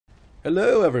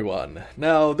Hello everyone!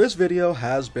 Now, this video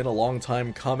has been a long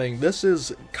time coming. This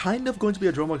is kind of going to be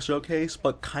a Dromarch showcase,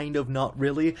 but kind of not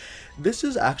really. This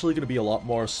is actually going to be a lot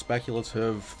more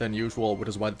speculative than usual, which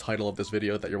is why the title of this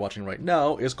video that you're watching right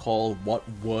now is called What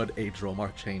Would a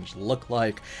Dromarch Change Look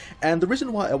Like? And the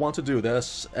reason why I want to do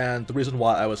this, and the reason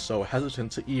why I was so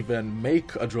hesitant to even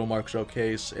make a Dromarch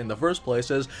showcase in the first place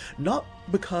is not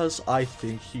because I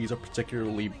think he's a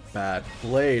particularly bad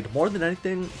blade. More than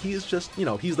anything, he's just,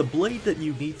 he's the blade that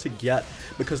you need to get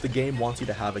because the game wants you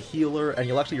to have a healer, and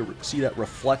you'll actually see that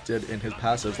reflected in his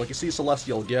passives. Like you see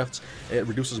Celestial Gift, it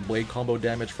reduces blade combo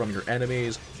damage from your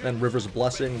enemies, and River's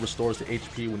Blessing restores the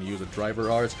HP when you use a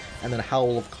driver art, and then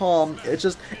Howl of Calm, it's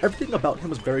just, everything about him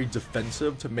is very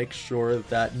defensive to make sure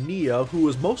that Nia, who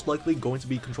is most likely going to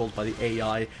be controlled by the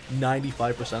AI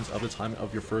 95% of the time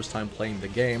of your first time playing the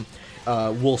game,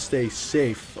 will stay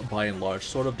safe by and large,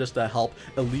 sort of just to help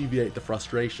alleviate the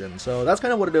frustration. So that's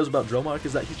kind of what it is about Dromarch,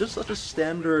 is that he's just such a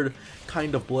standard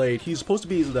kind of blade. He's supposed to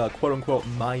be the quote-unquote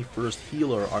my first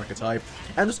healer archetype,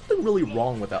 and there's nothing really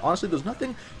wrong with that. Honestly, there's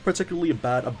nothing particularly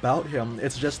bad about him.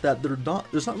 It's just that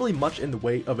there's not really much in the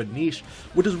way of a niche,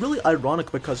 which is really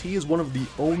ironic because he is one of the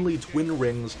only twin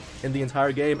rings in the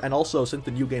entire game, and also since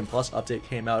the New Game Plus update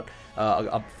came out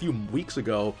a few weeks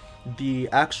ago, the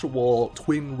actual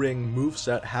twin ring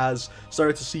moveset has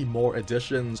started to see more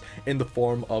additions in the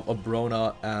form of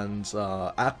Abrona and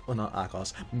not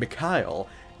Akos, Mikhail,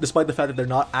 despite the fact that they're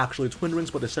not actually twin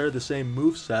rings, but they share the same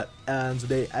moveset, and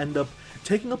they end up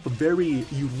taking up a very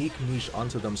unique niche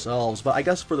onto themselves. But I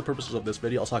guess for the purposes of this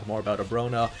video, I'll talk more about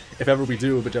Abrona, if ever we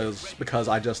do, because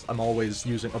I'm always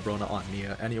using Abrona on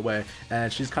Nia anyway,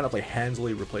 and she's kind of like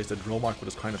handily replaced the Dromarch, which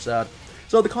is kind of sad.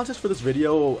 So the context for this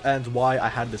video and why I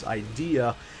had this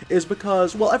idea is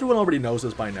because, well, everyone already knows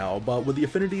this by now, but with the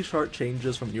affinity chart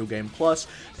changes from New Game Plus,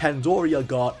 Pandoria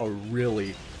got a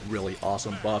really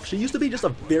awesome buff. She used to be just a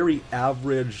very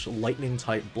average lightning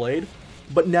type blade,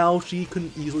 but now she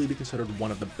can easily be considered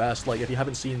one of the best. Like, if you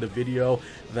haven't seen the video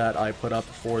that I put up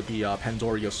for the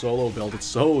Pandoria solo build, it's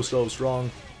so strong.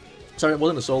 Sorry, it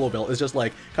wasn't a solo build, it's just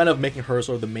like kind of making her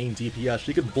sort of the main DPS.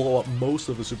 She could blow up most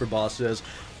of the super bosses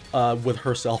with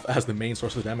herself as the main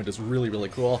source of damage. Is really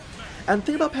cool. And the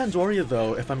thing about Pandoria,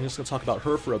 though, if I'm just going to talk about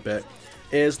her for a bit,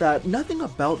 is that nothing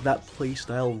about that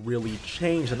playstyle really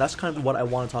changed, and that's kind of what I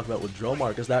want to talk about with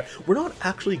Dromarch, is that we're not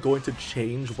actually going to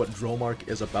change what Dromarch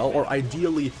is about, or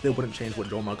ideally they wouldn't change what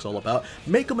Dromarch's all about.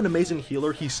 Make him an amazing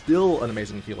healer. He's still an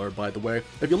amazing healer, by the way.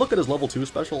 If you look at his level 2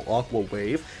 special, Aqua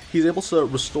Wave, he's able to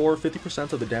restore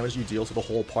 50% of the damage you deal to the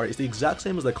whole party. It's the exact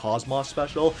same as the Cosmos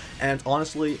special, and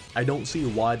honestly, I don't see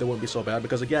why that wouldn't be so bad,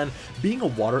 because again, being a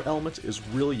water element is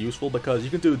really useful, because you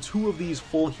can do 2 of these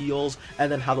full heals and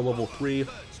then have a level 3,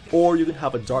 or you can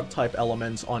have a dark type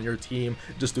element on your team,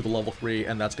 just do the level 3,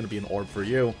 and that's going to be an orb for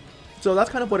you. So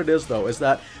that's kind of what it is, though, is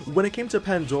that when it came to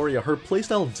Pandoria, her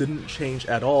playstyle didn't change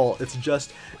at all. It's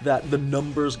just that the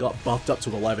numbers got buffed up to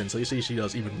 11, so you see she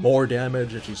does even more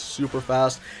damage, and she's super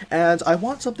fast. And I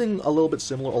want something a little bit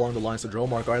similar along the lines of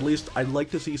Dromarch, or at least I'd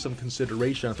like to see some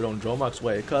consideration thrown Dromarch's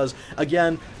way, because,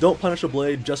 again, don't punish a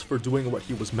blade just for doing what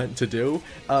he was meant to do.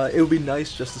 It would be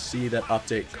nice just to see that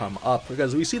update come up,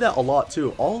 because we see that a lot,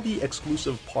 too. All the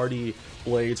exclusive party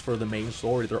blades for the main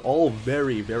story, they're all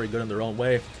very good in their own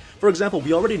way. For example,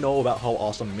 we already know about how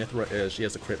awesome Mithra is. She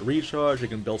has a crit recharge, she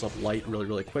can build up light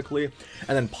really quickly,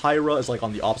 and then Pyra is like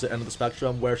on the opposite end of the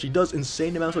spectrum, where she does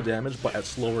insane amounts of damage but at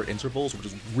slower intervals, which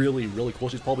is really cool.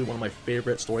 She's probably one of my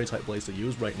favorite story type blades to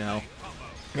use right now.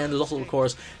 And there's also, of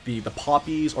course, the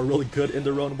Poppies are really good in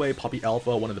their own way. Poppy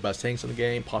Alpha, one of the best tanks in the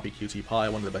game. Poppy QT Pie,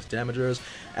 one of the best damagers.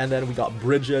 And then we got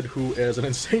Bridget, who is an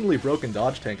insanely broken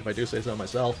dodge tank, if I do say so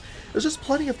myself. There's just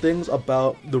plenty of things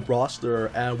about the roster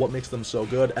and what makes them so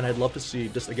good, and I'd love to see,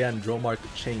 just again, Dromarch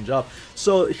change up.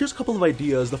 So here's a couple of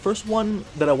ideas. The first one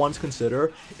that I want to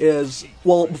consider is,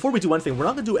 well, before we do anything, we're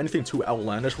not going to do anything too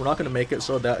outlandish. We're not going to make it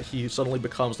so that he suddenly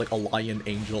becomes like a lion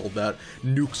angel that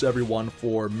nukes everyone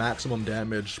for maximum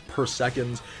damage per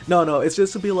second. No, it's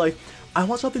just to be like, I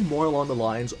want something more along the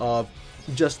lines of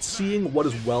just seeing what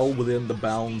is well within the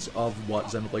bounds of what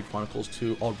Xenoblade Chronicles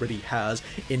 2 already has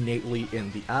innately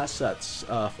in the assets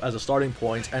as a starting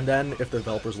point, and then if the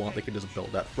developers want, they can just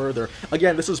build that further.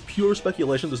 Again, this is pure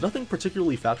speculation. There's nothing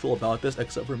particularly factual about this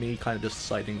except for me kind of just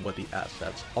citing what the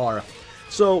assets are.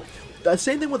 So, the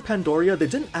same thing with Pandoria, they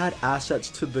didn't add assets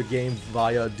to the game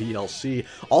via DLC.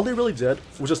 All they really did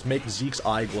was just make Zeke's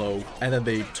eye glow, and then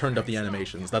they turned up the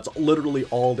animations. That's literally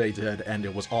all they did, and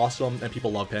it was awesome, and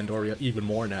people love Pandoria even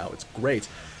more now. It's great.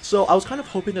 So I was kind of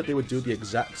hoping that they would do the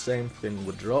exact same thing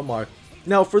with Dromarch,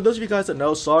 Now, for those of you guys that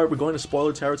know, sorry, we're going to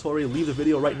spoiler territory. Leave the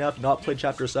video right now if you've not played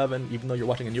Chapter 7, even though you're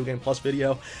watching a New Game Plus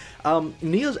video.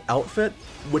 Nia's outfit,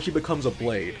 when she becomes a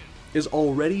blade, is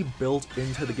already built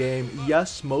into the game.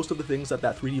 Yes, most of the things that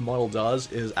 3D model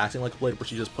does is acting like a blade, where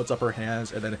she just puts up her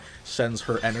hands and then sends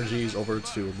her energies over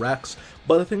to Rex.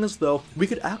 But the thing is, though, we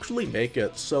could actually make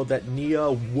it so that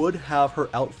Nia would have her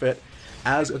outfit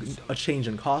as a change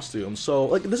in costume. So,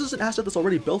 like, this is an asset that's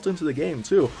already built into the game,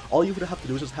 too. All you would have to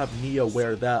do is just have Nia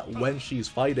wear that when she's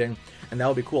fighting, and that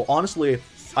would be cool. Honestly,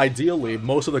 ideally,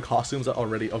 most of the costumes that are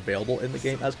already available in the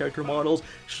game as character models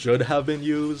should have been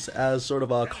used as sort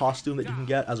of a costume that you can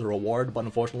get as a reward, but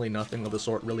unfortunately nothing of the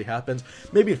sort really happens.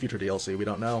 Maybe in future DLC, we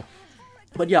don't know.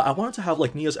 But yeah, I wanted to have,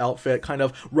 like, Nia's outfit kind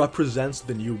of represents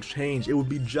the new change. It would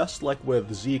be just like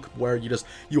with Zeke, where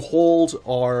you hold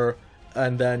R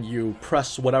and then you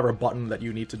press whatever button that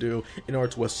you need to do in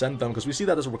order to ascend them, because we see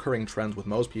that as a recurring trend with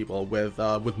most people. With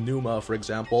Numa, for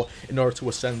example, in order to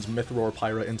ascend Mithril or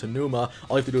Pyra into Numa,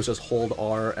 all you have to do is just hold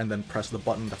R and then press the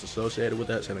button that's associated with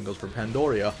it, same thing goes for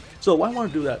Pandoria. So I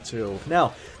want to do that too.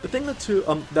 Now, the thing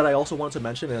that I also wanted to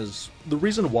mention is, the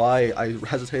reason why I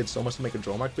hesitated so much to make a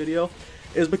Dromarch video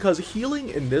is because healing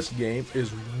in this game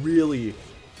is really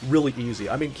easy.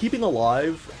 I mean, keeping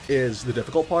alive is the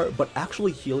difficult part, but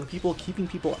actually healing people, keeping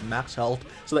people at max health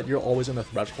so that you're always in the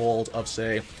threshold of,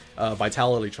 say,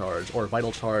 vitality charge or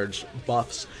vital charge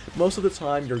buffs, most of the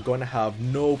time you're going to have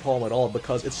no problem at all,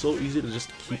 because it's so easy to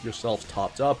just keep yourself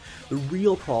topped up. The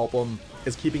real problem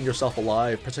is keeping yourself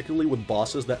alive, particularly with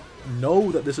bosses that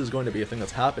know that this is going to be a thing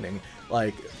that's happening.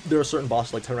 Like, there are certain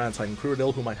bosses like Tyranitar and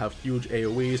Crudil who might have huge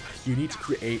AoEs. You need to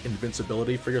create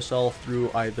invincibility for yourself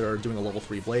through either doing a level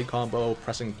 3 blade combo,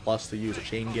 pressing plus to use a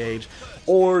chain gauge,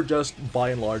 or just, by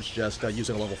and large, just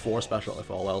using a level 4 special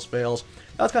if all else fails.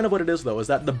 That's kind of what it is, though, is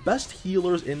that the best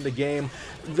healers in the game,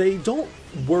 they don't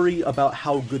worry about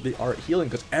how good they are at healing,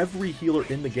 because every healer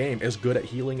in the game is good at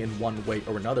healing in one way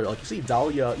or another. Like, you see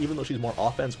Dahlia, even though she's more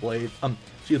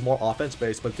she is more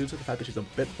offense-based, but due to the fact that she's a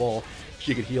Bitball,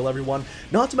 she could heal everyone.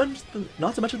 Not to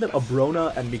mention that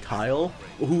Abrona and Mikhail,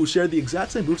 who share the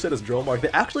exact same moveset as Dromarch, they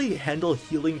actually handle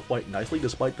healing quite nicely,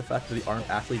 despite the fact that they aren't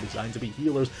actually designed to be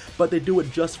healers, but they do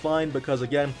it just fine because,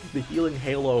 again, the healing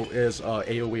halo is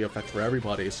AoE effect for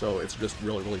everybody, so it's just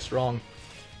really strong.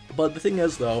 But the thing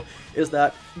is, though, is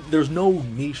that there's no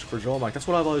niche for Dromarch. That's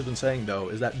what I've always been saying, though,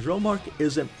 is that Dromarch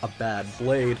isn't a bad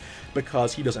blade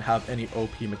because he doesn't have any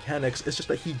OP mechanics. It's just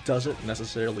that he doesn't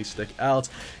necessarily stick out.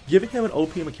 Giving him an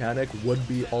OP mechanic would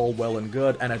be all well and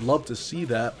good, and I'd love to see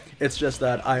that. It's just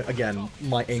that, again,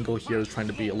 my angle here is trying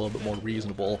to be a little bit more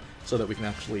reasonable so that we can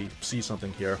actually see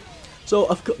something here. So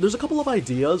there's a couple of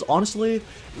ideas. Honestly,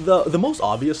 the most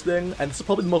obvious thing, and this is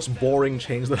probably the most boring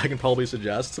change that I can probably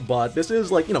suggest, but this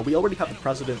is like, we already have the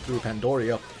precedent through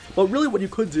Pandoria, but really what you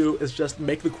could do is just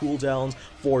make the cooldowns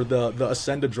for the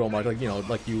Ascended Dromarch,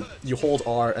 like, you hold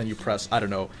R and you press, I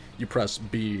don't know, you press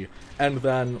B, and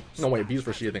then, no wait, B is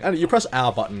for shielding, and you press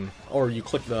A button, or you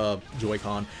click the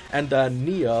Joy-Con, and then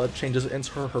Nia changes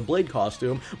into her blade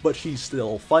costume, but she's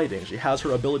still fighting. She has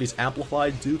her abilities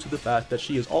amplified due to the fact that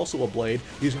she is also a blade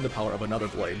using the power of another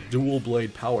blade. Dual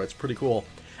blade power, it's pretty cool.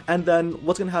 And then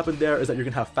what's going to happen there is that you're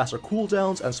going to have faster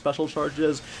cooldowns and special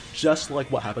charges, just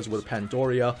like what happens with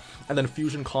Pandoria. And then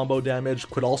fusion combo damage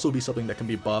could also be something that can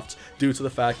be buffed due to the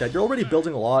fact that you're already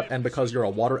building a lot, and because you're a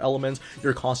water element,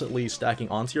 you're constantly stacking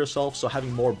onto yourself, so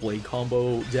having more blade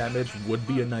combo damage would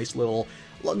be a nice little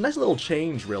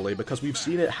change, really, because we've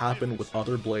seen it happen with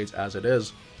other blades as it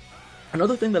is.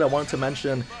 Another thing that I wanted to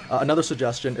mention, another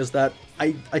suggestion, is that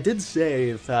I did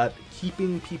say that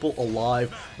keeping people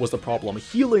alive was the problem.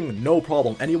 Healing, no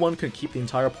problem. Anyone can keep the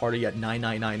entire party at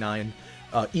 9999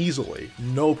 easily,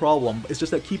 no problem. It's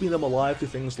just that keeping them alive through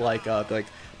things like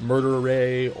Murder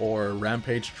Ray or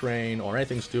Rampage Train or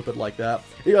anything stupid like that.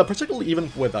 Yeah, particularly even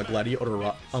with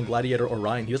Gladiator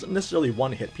Orion, he doesn't necessarily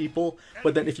one-hit people,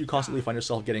 but then if you constantly find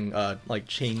yourself getting like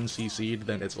chain CC'd,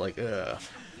 then it's like, ugh.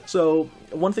 So,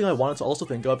 one thing I wanted to also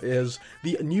think of is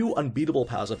the new Unbeatable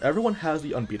passive. Everyone has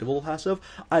the Unbeatable passive.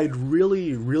 I'd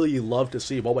really love to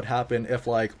see what would happen if,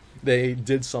 like, they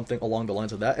did something along the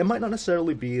lines of that. It might not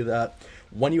necessarily be that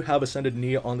when you have Ascended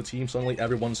Nia on the team, suddenly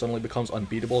everyone suddenly becomes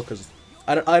unbeatable, because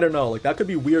I don't know, like, that could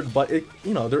be weird, but it,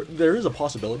 there is a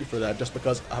possibility for that just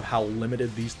because of how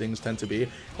limited these things tend to be.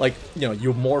 Like,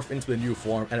 you morph into the new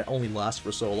form and it only lasts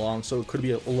for so long, so it could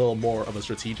be a little more of a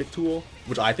strategic tool,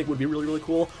 which I think would be really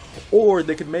cool. Or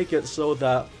they could make it so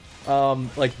that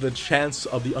like, the chance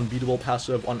of the Unbeatable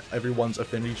passive on everyone's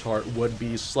affinity chart would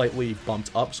be slightly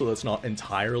bumped up so that it's not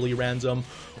entirely random.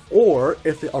 Or,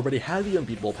 if they already had the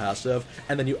Unbeatable passive,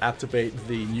 and then you activate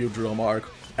the new Dromarch,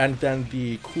 and then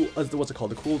the what's it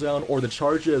called, the cooldown or the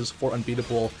charges for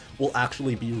unbeatable will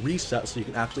actually be reset, so you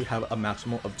can actually have a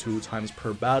maximum of 2 times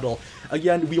per battle.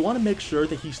 Again, we want to make sure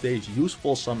that he stays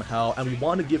useful somehow, and we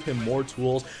want to give him more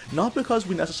tools, not because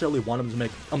we necessarily want him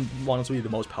to be the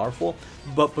most powerful,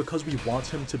 but because we want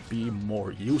him to be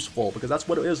more useful, because that's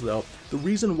what it is though. The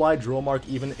reason why Dromarch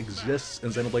even exists in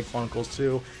Xenoblade Chronicles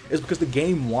 2 is because the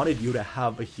game wanted you to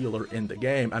have a healer in the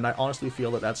game, and I honestly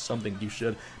feel that that's something you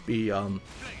should be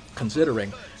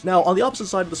considering. Now, on the opposite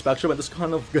side of the spectrum, and this is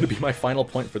kind of going to be my final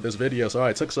point for this video,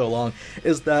 sorry it took so long,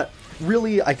 is that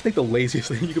really, I think the laziest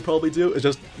thing you could probably do is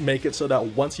just make it so that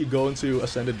once you go into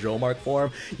Ascended Dromarch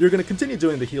form, you're going to continue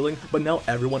doing the healing, but now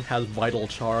everyone has Vital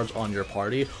Charge on your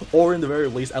party, or in the very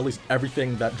least, at least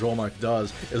everything that Dromarch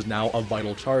does is now a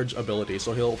Vital Charge ability,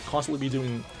 so he'll constantly be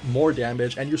doing more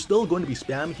damage, and you're still going to be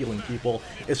spam healing people,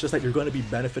 it's just that you're going to be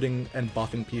benefiting and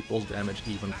buffing people's damage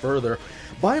even further.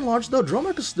 By and large though,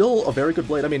 Dromarch is still a very good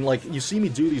blade. I mean, like, you see me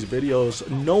do these videos,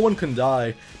 no one can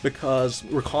die because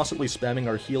we're constantly spamming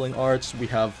our healing arts. We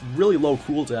have really low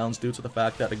cooldowns due to the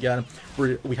fact that, again,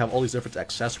 we have all these different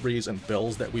accessories and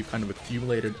builds that we've kind of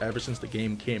accumulated ever since the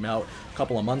game came out a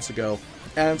couple of months ago.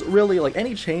 And really, like,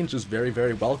 any change is very,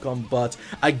 very welcome, but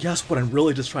I guess what I'm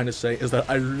really just trying to say is that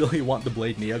I really want the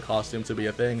Blade Nia costume to be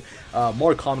a thing.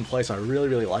 More commonplace, I really,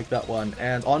 really like that one,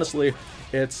 and honestly,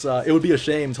 it would be a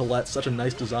shame to let such a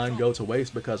nice design go to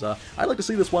waste, because I'd like to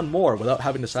see this one more without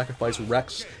having to sacrifice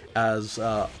Rex as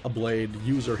a blade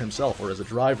user himself, or as a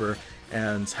driver,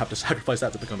 and have to sacrifice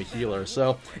that to become a healer.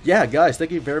 So yeah, guys,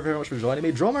 thank you very, very much for joining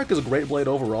me. Dromarch is a great blade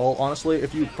overall. Honestly,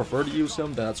 if you prefer to use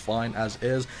him, then that's fine as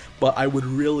is, but I would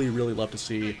really, really love to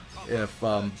see if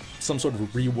some sort of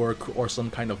rework or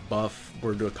some kind of buff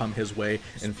were to come his way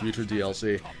in future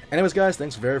DLC. Anyways, guys,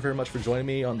 thanks very, very much for joining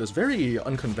me on this very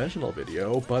unconventional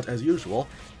video, but as usual,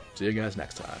 see you guys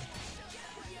next time.